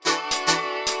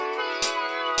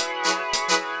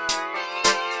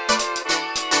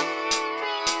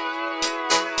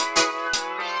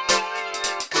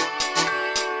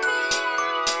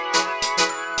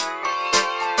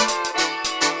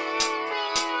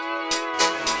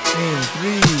In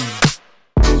 3,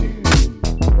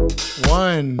 2,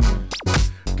 1.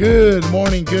 Good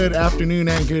morning, good afternoon,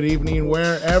 and good evening,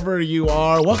 wherever you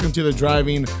are. Welcome to the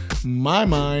Driving My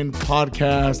Mind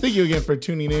podcast. Thank you again for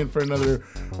tuning in for another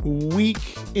week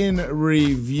in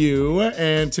review.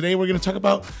 And today we're going to talk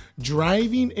about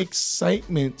driving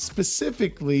excitement,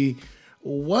 specifically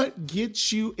what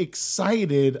gets you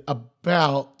excited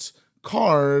about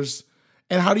cars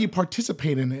and how do you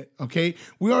participate in it, okay?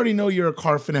 We already know you're a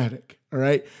car fanatic, all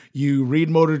right? You read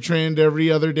Motor Trend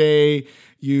every other day.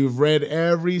 You've read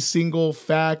every single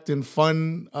fact and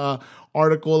fun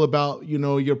article about,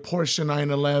 your Porsche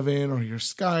 911 or your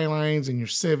Skylines and your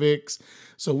Civics.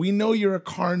 So we know you're a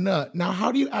car nut. Now,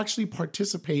 how do you actually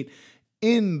participate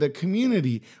in the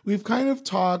community? We've kind of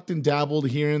talked and dabbled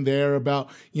here and there about,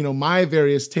 my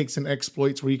various takes and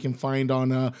exploits where you can find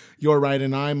on Your Ride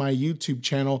and I, my YouTube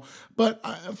channel. But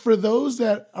for those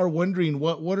that are wondering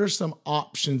what are some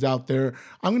options out there,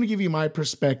 I'm going to give you my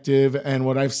perspective and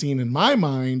what I've seen in my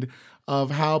mind of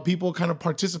how people kind of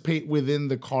participate within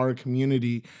the car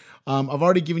community. I've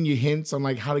already given you hints on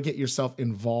like how to get yourself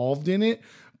involved in it,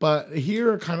 but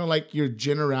here are kind of like your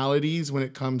generalities when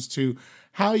it comes to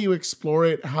how you explore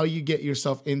it, how you get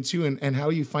yourself into and how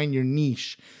you find your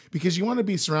niche. Because you want to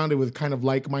be surrounded with kind of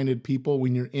like-minded people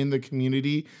when you're in the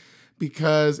community.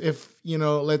 Because if,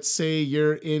 let's say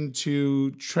you're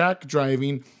into track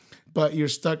driving, but you're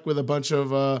stuck with a bunch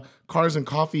of cars and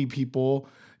coffee people,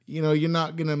 you're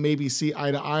not going to maybe see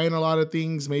eye to eye in a lot of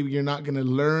things. Maybe you're not going to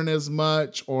learn as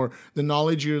much, or the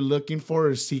knowledge you're looking for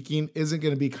or seeking isn't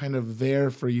going to be kind of there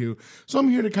for you. So I'm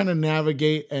here to kind of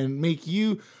navigate and make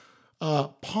you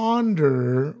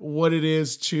ponder what it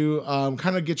is to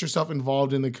kind of get yourself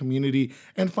involved in the community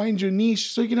and find your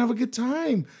niche so you can have a good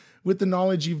time with the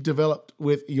knowledge you've developed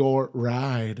with your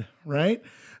ride, right?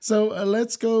 So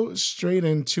let's go straight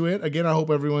into it. Again, I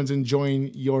hope everyone's enjoying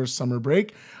your summer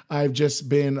break. I've just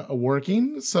been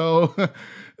working, so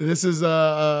this is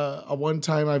a one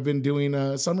time I've been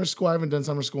doing summer school. I haven't done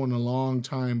summer school in a long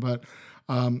time, but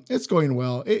it's going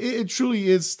well. It truly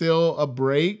is still a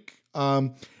break.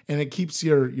 And it keeps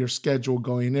your schedule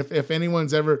going. If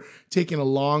anyone's ever taken a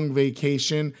long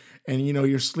vacation and,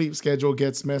 your sleep schedule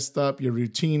gets messed up, your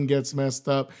routine gets messed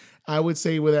up, I would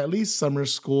say with at least summer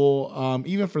school,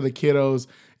 even for the kiddos,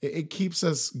 it keeps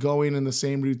us going in the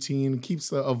same routine,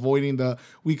 keeps avoiding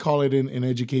we call it in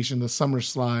education, the summer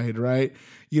slide, right?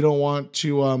 You don't want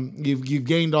to, you've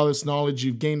gained all this knowledge,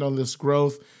 you've gained all this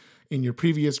growth in your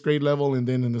previous grade level. And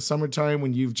then in the summertime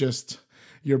when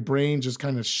your brain just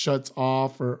kind of shuts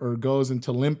off or goes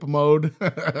into limp mode,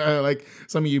 like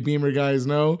some of you Beamer guys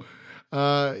know,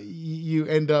 you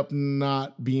end up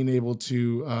not being able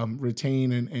to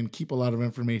retain and keep a lot of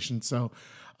information. So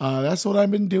that's what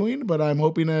I've been doing, but I'm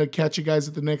hoping to catch you guys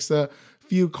at the next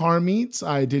few car meets.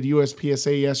 I did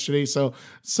USPSA yesterday, so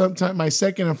sometime my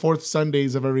second and fourth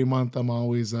Sundays of every month, I'm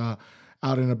always out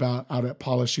and about out at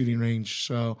Paula Shooting Range.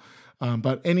 So,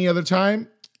 but any other time,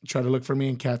 try to look for me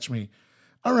and catch me.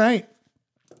 All right,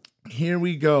 here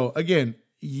we go. Again,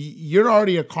 you're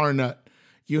already a car nut.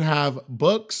 You have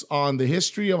books on the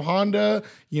history of Honda,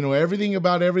 everything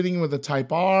about everything with the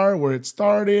Type R, where it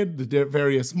started, the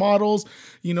various models,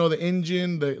 the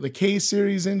engine, the K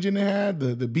series engine it had,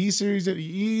 the B series,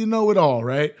 you know it all,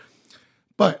 right?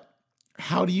 But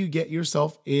how do you get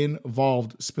yourself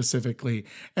involved specifically?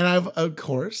 And I've, of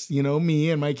course, me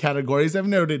and my categories, I've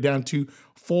narrowed it down to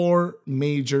 4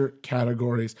 major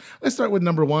categories. Let's start with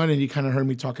number 1, and you kind of heard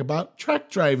me talk about track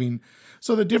driving.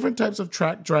 So the different types of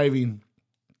track driving,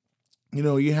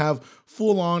 you have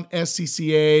full-on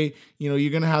SCCA, you're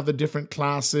going to have the different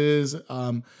classes.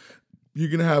 You're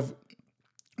going to have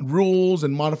rules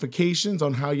and modifications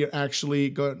on how you're actually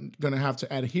going to have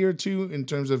to adhere to in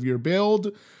terms of your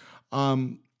build.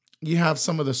 You have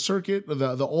some of the circuit,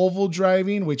 the oval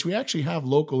driving, which we actually have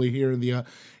locally here in the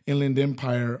Inland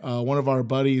Empire. One of our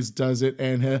buddies does it,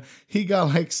 and he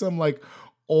got some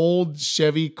old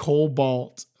Chevy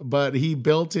Cobalt, but he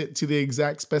built it to the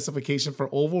exact specification for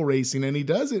oval racing, and he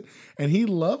does it, and he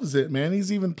loves it, man.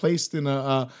 He's even placed in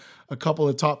a couple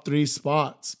of top 3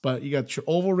 spots. But you got your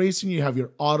oval racing, you have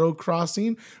your auto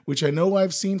crossing, which I know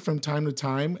I've seen from time to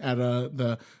time at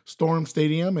the Storm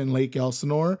Stadium in Lake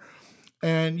Elsinore.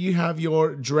 And you have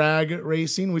your drag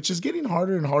racing, which is getting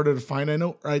harder and harder to find.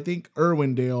 I think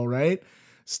Irwindale, right,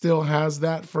 still has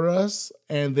that for us.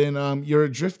 And then your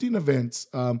drifting events,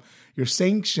 your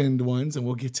sanctioned ones, and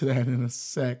we'll get to that in a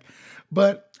sec.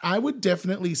 But I would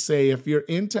definitely say if you're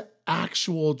into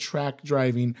actual track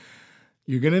driving,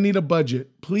 You're going to need a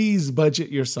budget. Please budget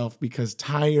yourself because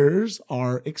tires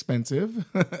are expensive.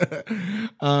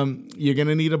 You're going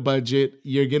to need a budget.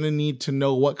 You're going to need to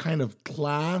know what kind of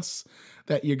class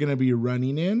that you're going to be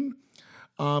running in.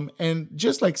 And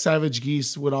just like Savage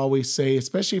Geese would always say,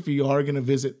 especially if you are going to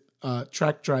visit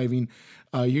track driving,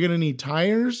 you're going to need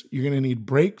tires, you're going to need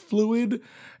brake fluid,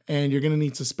 and you're going to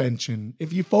need suspension.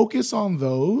 If you focus on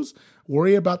those,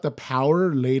 worry about the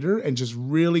power later, and just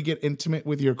really get intimate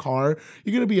with your car,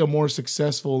 you're going to be a more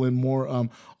successful and more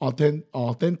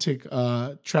authentic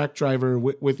track driver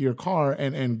with your car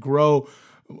and grow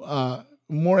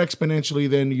more exponentially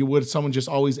than you would someone just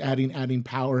always adding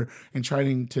power and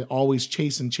trying to always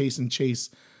chase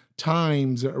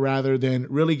times rather than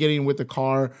really getting with the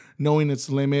car, knowing its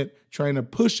limit, trying to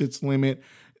push its limit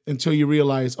until you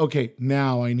realize, okay,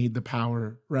 now I need the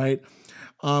power, right?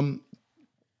 And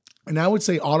I would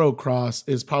say autocross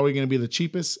is probably going to be the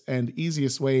cheapest and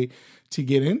easiest way to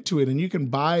get into it. And you can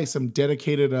buy some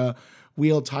dedicated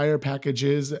wheel tire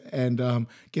packages and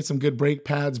get some good brake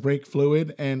pads, brake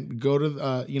fluid, and go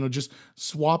to, just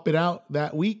swap it out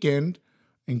that weekend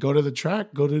and go to the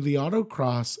track, go to the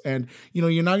autocross. And,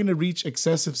 you're not going to reach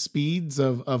excessive speeds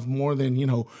of more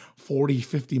than, 40,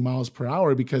 50 miles per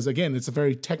hour because, again, it's a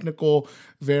very technical,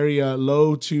 very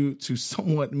low to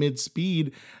somewhat mid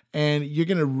speed. And you're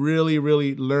going to really,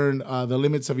 really learn the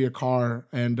limits of your car.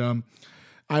 And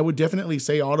I would definitely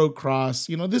say autocross.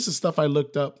 This is stuff I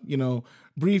looked up,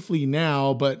 briefly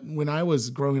now, but when I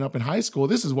was growing up in high school,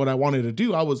 this is what I wanted to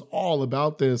do. I was all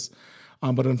about this.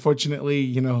 But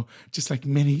unfortunately, just like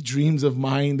many dreams of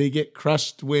mine, they get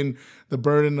crushed when the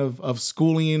burden of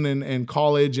schooling and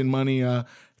college and money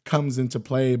comes into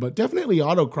play. But definitely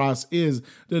autocross is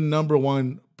the number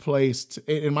one place,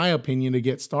 in my opinion, to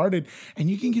get started.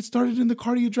 And you can get started in the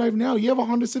car you drive now. You have a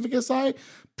Honda Civic Si?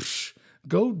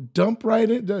 Go drive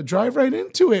right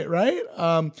into it,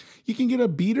 right? You can get a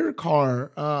beater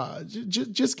car.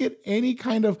 Just get any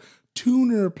kind of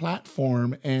tuner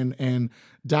platform and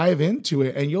dive into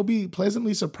it, and you'll be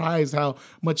pleasantly surprised how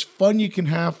much fun you can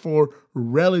have for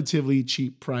relatively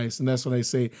cheap price. And that's what I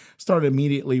say, start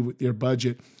immediately with your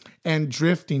budget. And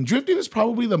drifting is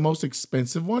probably the most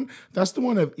expensive one. That's the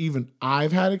one that even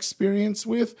I've had experience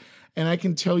with. And I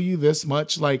can tell you this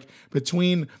much, like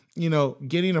between,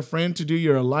 getting a friend to do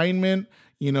your alignment,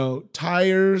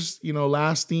 tires,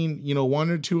 lasting, one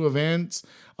or two events,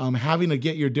 having to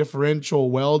get your differential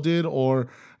welded or,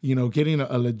 getting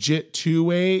a legit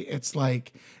two-way, it's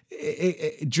like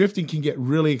drifting can get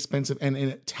really expensive and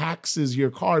it taxes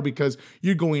your car because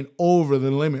you're going over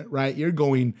the limit, right? You're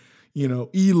going,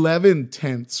 11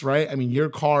 tenths, right? I mean, your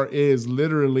car is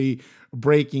literally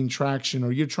braking traction,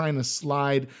 or you're trying to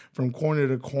slide from corner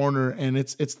to corner, and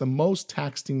it's the most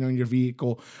taxing on your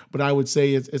vehicle. But I would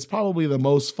say it's probably the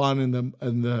most fun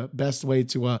and the best way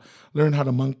to learn how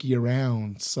to monkey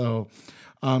around. So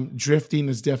drifting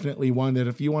is definitely one that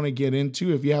if you want to get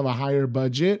into, if you have a higher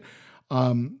budget,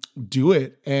 do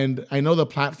it. And I know the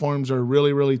platforms are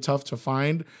really, really tough to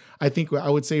find. I think I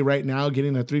would say right now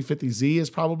getting a 350Z is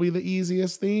probably the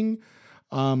easiest thing.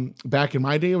 Back in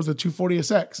my day, it was a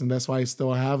 240SX, and that's why I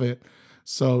still have it.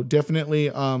 So definitely,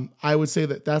 I would say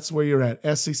that's where you're at.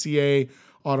 SCCA,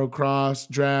 autocross,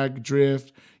 drag,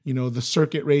 drift, the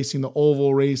circuit racing, the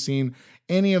oval racing,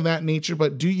 any of that nature.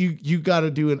 But you got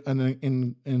to do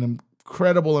an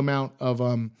incredible amount of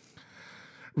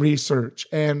research.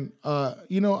 And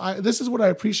this is what I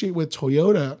appreciate with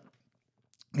Toyota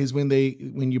is when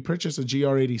you purchase a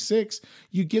GR86,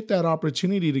 you get that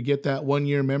opportunity to get that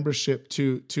 1-year membership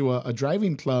to a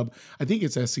driving club. I think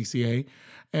it's SCCA.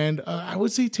 And I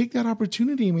would say take that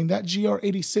opportunity. I mean, that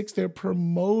GR86, they're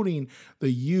promoting the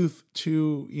youth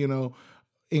to,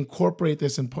 incorporate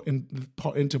this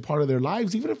into part of their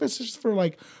lives, even if it's just for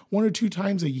like 1 or 2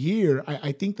 times a year.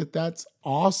 I think that's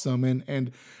awesome.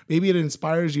 And maybe it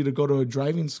inspires you to go to a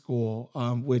driving school,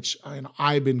 which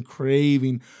I've been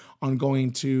craving on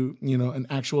going to, an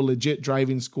actual legit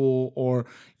driving school, or,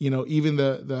 even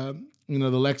the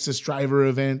Lexus driver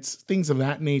events, things of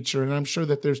that nature. And I'm sure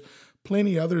that there's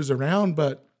plenty others around,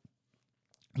 but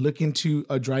look into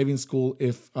a driving school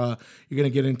if you're going to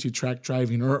get into track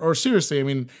driving or seriously, I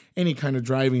mean, any kind of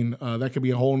driving. That could be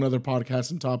a whole nother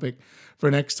podcast and topic for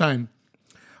next time.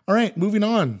 All right, moving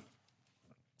on.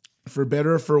 For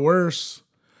better or for worse,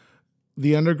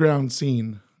 the underground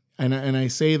scene. And I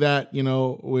say that,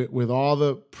 with all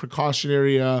the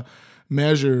precautionary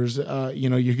measures,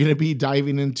 you're going to be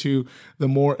diving into the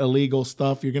more illegal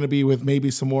stuff. You're going to be with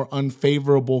maybe some more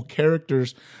unfavorable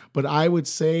characters. But I would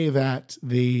say that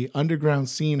the underground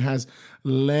scene has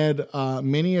led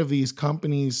many of these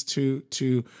companies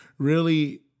to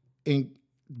really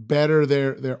better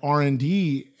their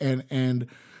R&D and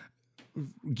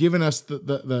giving us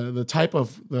the type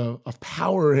of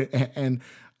power and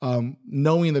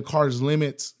knowing the car's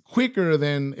limits quicker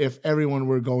than if everyone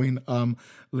were going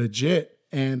legit.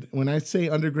 And when I say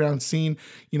underground scene,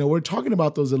 we're talking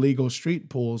about those illegal street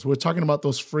pulls. We're talking about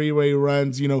those freeway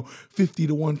runs, 50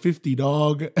 to 150,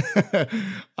 dog.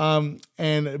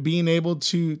 And being able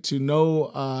to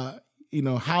know,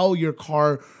 how your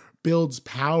car builds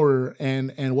power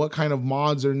and what kind of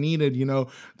mods are needed,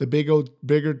 the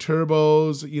bigger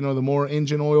turbos, the more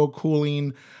engine oil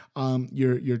cooling,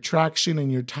 your traction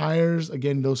and your tires.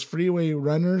 Again, those freeway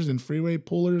runners and freeway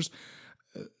pullers,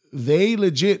 they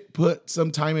legit put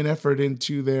some time and effort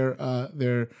into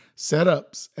their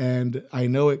setups, and I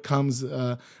know it comes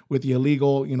with the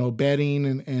illegal, betting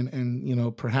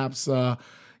and perhaps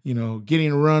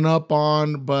getting run up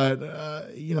on, but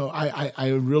I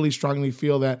really strongly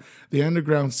feel that the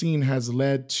underground scene has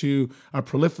led to a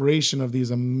proliferation of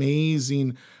these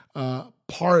amazing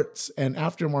parts and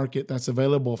aftermarket that's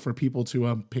available for people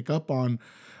to pick up on.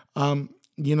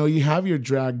 You have your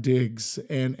drag digs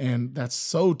and that's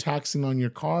so taxing on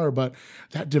your car, but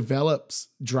that develops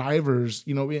drivers,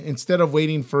 instead of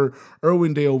waiting for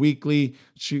Irwindale Weekly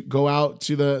to go out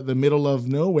to the middle of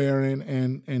nowhere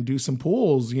and do some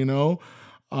pulls, and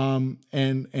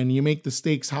you make the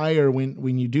stakes higher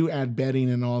when you do add betting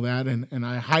and all that. And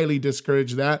I highly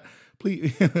discourage that.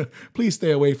 Please, please stay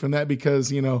away from that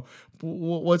because,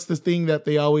 what's the thing that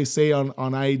they always say on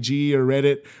IG or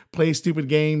Reddit? Play stupid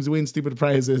games, win stupid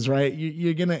prizes, right?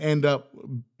 You're going to end up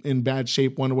in bad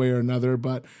shape one way or another,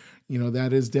 but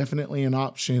that is definitely an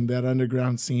option, that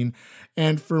underground scene.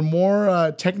 And for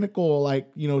more technical, like,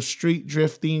 street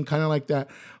drifting, kind of like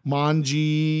that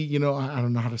Manji, I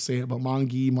don't know how to say it, but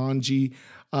Manji,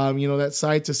 that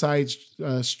side to side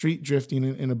street drifting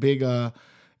in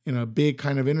a big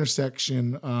kind of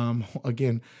intersection.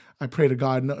 Again, I pray to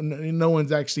God, no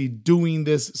one's actually doing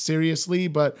this seriously,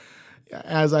 but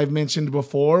as I've mentioned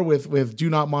before with Do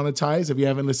Not Monetize, if you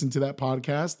haven't listened to that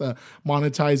podcast, the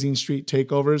monetizing street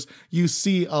takeovers, you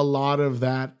see a lot of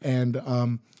that,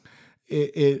 and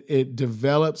it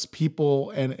develops people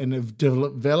and it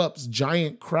develops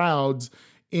giant crowds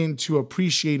into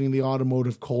appreciating the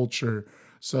automotive culture.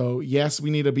 So yes,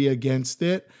 we need to be against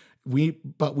it.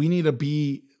 But we need to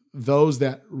be those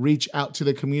that reach out to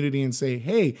the community and say,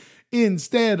 hey,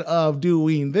 instead of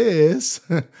doing this,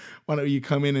 why don't you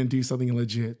come in and do something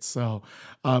legit? So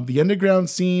the underground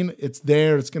scene, it's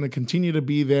there. It's going to continue to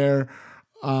be there.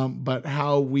 But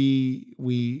how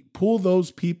we pull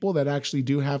those people that actually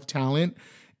do have talent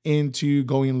into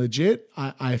going legit,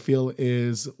 I feel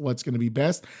is what's going to be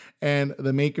best. And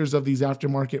the makers of these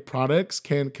aftermarket products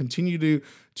can continue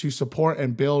to support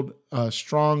and build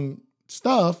strong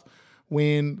stuff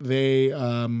when they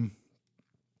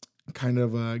kind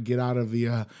of get out of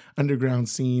the underground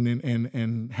scene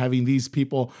and having these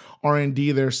people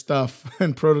R&D their stuff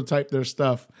and prototype their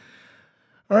stuff.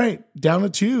 All right, down to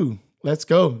 2. Let's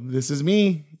go. This is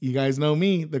me. You guys know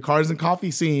me, the cars and coffee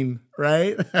scene,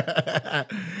 right?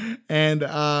 And,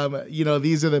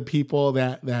 these are the people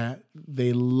that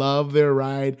they love their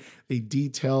ride. They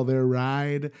detail their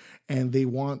ride, and they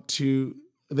want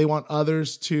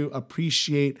others to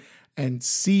appreciate and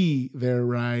see their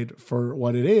ride for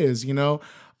what it is.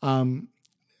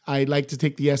 I like to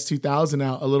take the S2000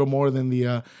 out a little more than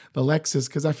the Lexus,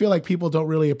 because I feel like people don't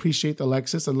really appreciate the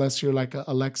Lexus unless you're like a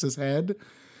Lexus head.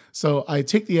 So I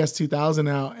take the S2000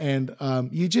 out, and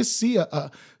you just see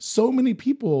so many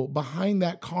people behind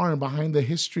that car and behind the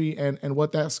history and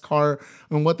what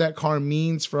that car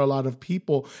means for a lot of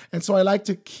people. And so I like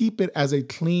to keep it as a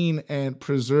clean and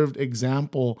preserved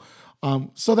example,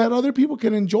 so that other people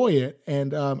can enjoy it.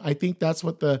 And I think that's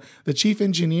what the chief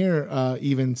engineer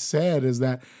even said, is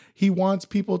that he wants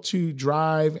people to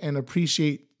drive and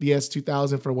appreciate the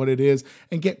S2000 for what it is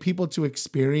and get people to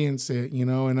experience it,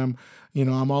 and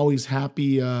I'm always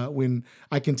happy when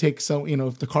I can take some,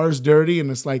 if the car's dirty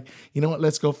and it's like,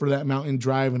 let's go for that mountain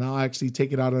drive, and I'll actually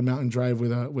take it out on a mountain drive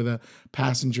with a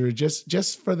passenger,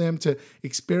 just for them to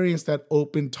experience that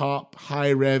open top,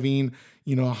 high revving,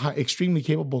 extremely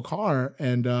capable car.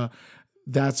 And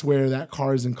that's where that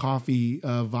cars and coffee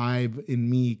vibe in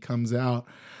me comes out.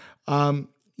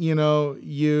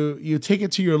 You take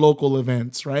it to your local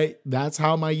events, right? That's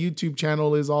how my YouTube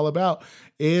channel is all about,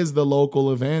 is the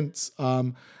local events,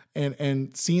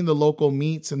 and seeing the local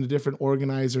meets and the different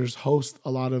organizers host a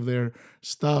lot of their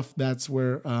stuff. That's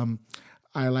where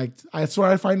that's where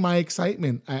I find my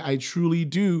excitement. I truly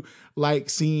do like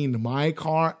seeing my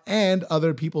car and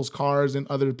other people's cars and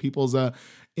other people's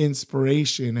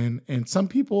inspiration. And some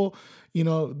people,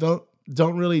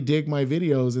 don't really dig my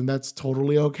videos, and that's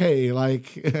totally okay.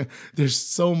 Like there's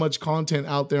so much content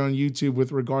out there on YouTube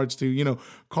with regards to,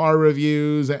 car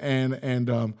reviews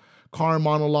and car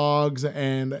monologues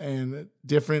and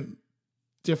different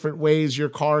ways your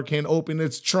car can open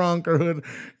its trunk or hood.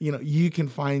 You can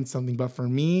find something. But for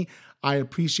me, I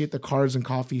appreciate the cars and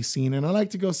coffee scene, and I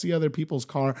like to go see other people's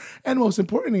car. And most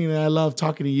importantly, I love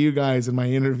talking to you guys in my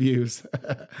interviews.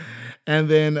 And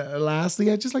then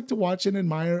lastly, I just like to watch and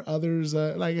admire others.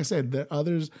 Like I said, the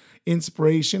others'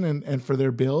 inspiration and for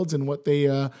their builds and what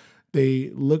they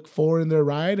look for in their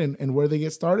ride and where they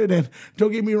get started. And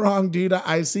don't get me wrong, dude,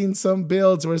 I've seen some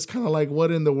builds where it's kind of like,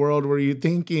 what in the world were you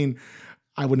thinking?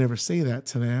 I would never say that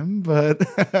to them, but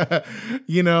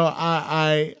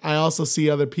I also see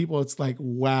other people. It's like,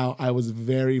 wow, I was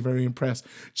very, very impressed.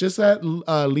 Just at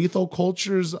Lethal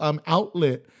Culture's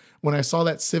outlet, when I saw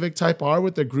that Civic Type R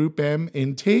with the Group M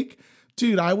intake,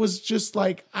 dude, I was just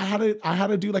like, I had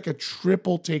to do like a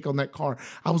triple take on that car.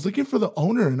 I was looking for the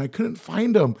owner and I couldn't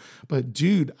find him, but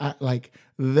dude,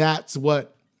 that's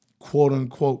what quote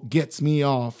unquote gets me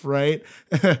off, right?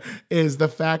 Is the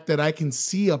fact that I can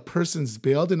see a person's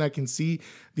build and I can see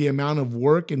the amount of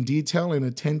work and detail and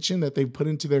attention that they put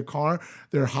into their car,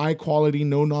 their high quality,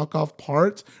 no knockoff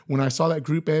parts. When I saw that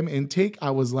Group M intake, I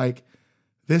was like,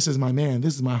 this is my man.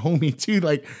 This is my homie too.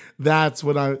 Like that's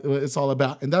what it's all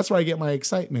about. And that's where I get my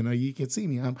excitement. You can see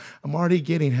me. I'm already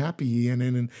getting happy and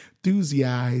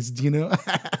enthusiased,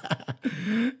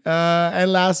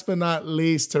 And last but not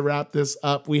least, to wrap this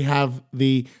up, we have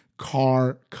the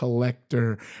car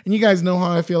collector. And you guys know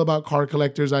how I feel about car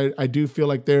collectors. I do feel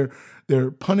like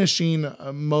they're punishing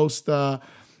most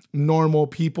normal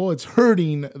people. It's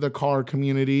hurting the car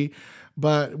community.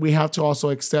 But we have to also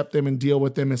accept them and deal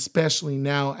with them, especially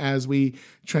now as we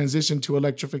transition to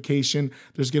electrification.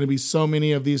 There's going to be so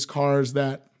many of these cars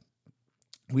that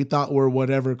we thought were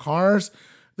whatever cars.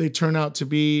 They turn out to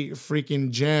be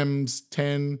freaking gems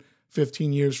 10,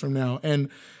 15 years from now. And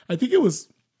I think it was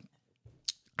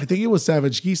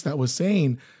Savage Geese that was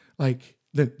saying, like,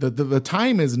 the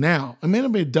time is now. I mean, it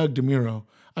may be Doug DeMuro.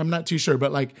 I'm not too sure,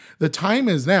 but like the time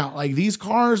is now. Like these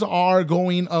cars are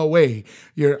going away.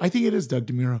 I think it is Doug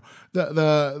DeMuro.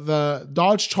 The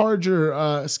Dodge Charger,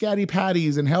 Scatty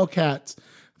Patties and Hellcats,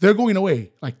 they're going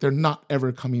away. Like they're not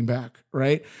ever coming back,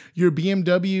 right? Your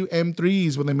BMW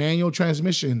M3s with a manual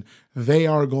transmission, they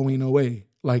are going away.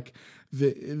 Like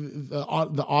the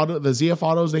ZF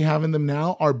autos they have in them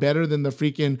now are better than the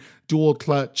freaking dual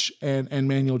clutch and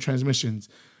manual transmissions.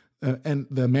 And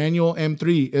the manual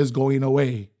M3 is going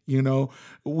away.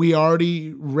 We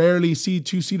already rarely see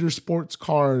two-seater sports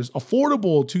cars,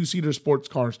 affordable two-seater sports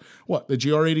cars. What, the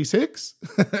GR86?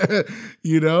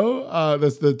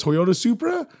 That's the Toyota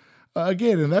Supra.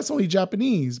 Again, and that's only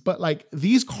Japanese. But like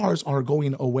these cars are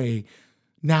going away.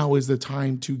 Now is the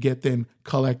time to get them,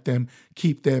 collect them,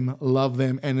 keep them, love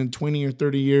them. And in 20 or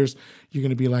 30 years, you're going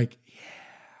to be like,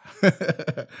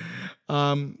 yeah.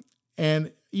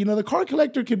 And the car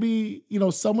collector could be,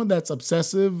 someone that's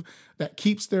obsessive, that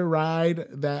keeps their ride,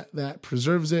 that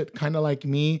preserves it, kind of like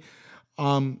me.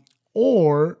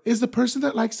 Or is the person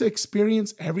that likes to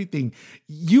experience everything.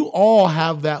 You all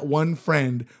have that one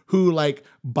friend who like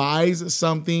buys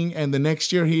something and the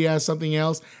next year he has something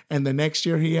else, and the next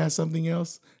year he has something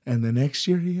else, and the next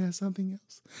year he has something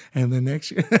else, and the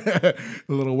next year, the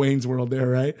little Wayne's World there,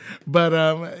 right?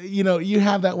 But you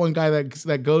have that one guy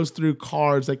that goes through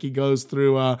cars like he goes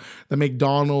through the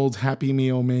McDonald's Happy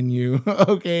Meal menu.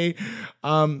 Okay,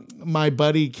 my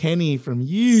buddy Kenny from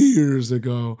years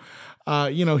ago.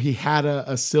 He had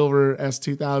a silver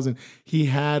S2000. He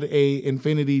had a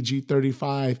Infiniti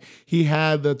G35. He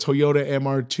had the Toyota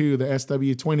MR2, the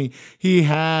SW20. He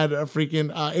had a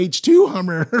freaking H2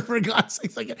 Hummer. For God's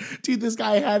sakes, dude, this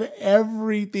guy had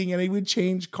everything, and he would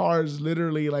change cars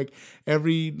literally like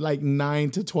every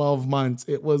 9 to 12 months.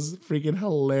 It was freaking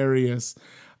hilarious.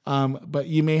 But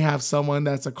you may have someone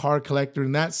that's a car collector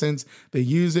in that sense. They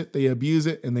use it, they abuse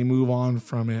it, and they move on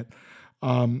from it.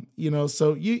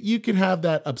 So you can have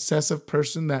that obsessive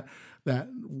person that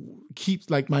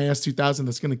keeps, like my S2000,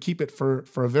 that's going to keep it for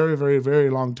a very, very, very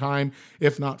long time,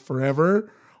 if not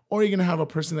forever. Or you're going to have a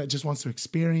person that just wants to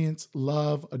experience,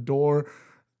 love, adore,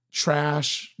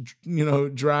 trash,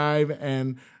 drive,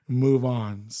 and move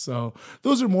on. So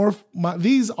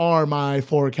these are my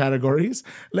 4 categories.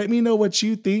 Let me know what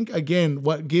you think. Again,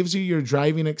 what gives you your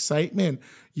driving excitement?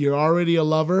 You're already a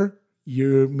lover.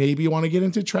 You maybe want to get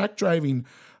into track driving.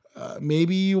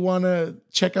 Maybe you want to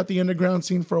check out the underground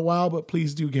scene for a while, but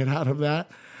please do get out of that.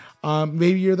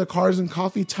 Maybe you're the cars and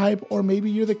coffee type, or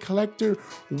maybe you're the collector.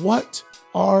 What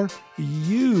are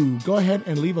you? Go ahead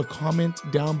and leave a comment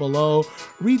down below.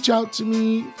 Reach out to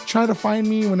me. Try to find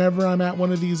me whenever I'm at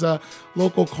one of these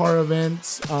local car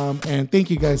events. And thank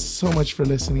you guys so much for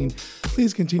listening.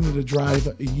 Please continue to drive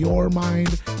your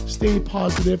mind. Stay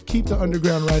positive. Keep the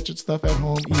underground ratchet stuff at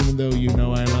home, even though you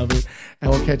know I love it.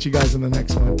 And we'll catch you guys in the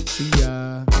next one. See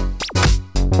ya.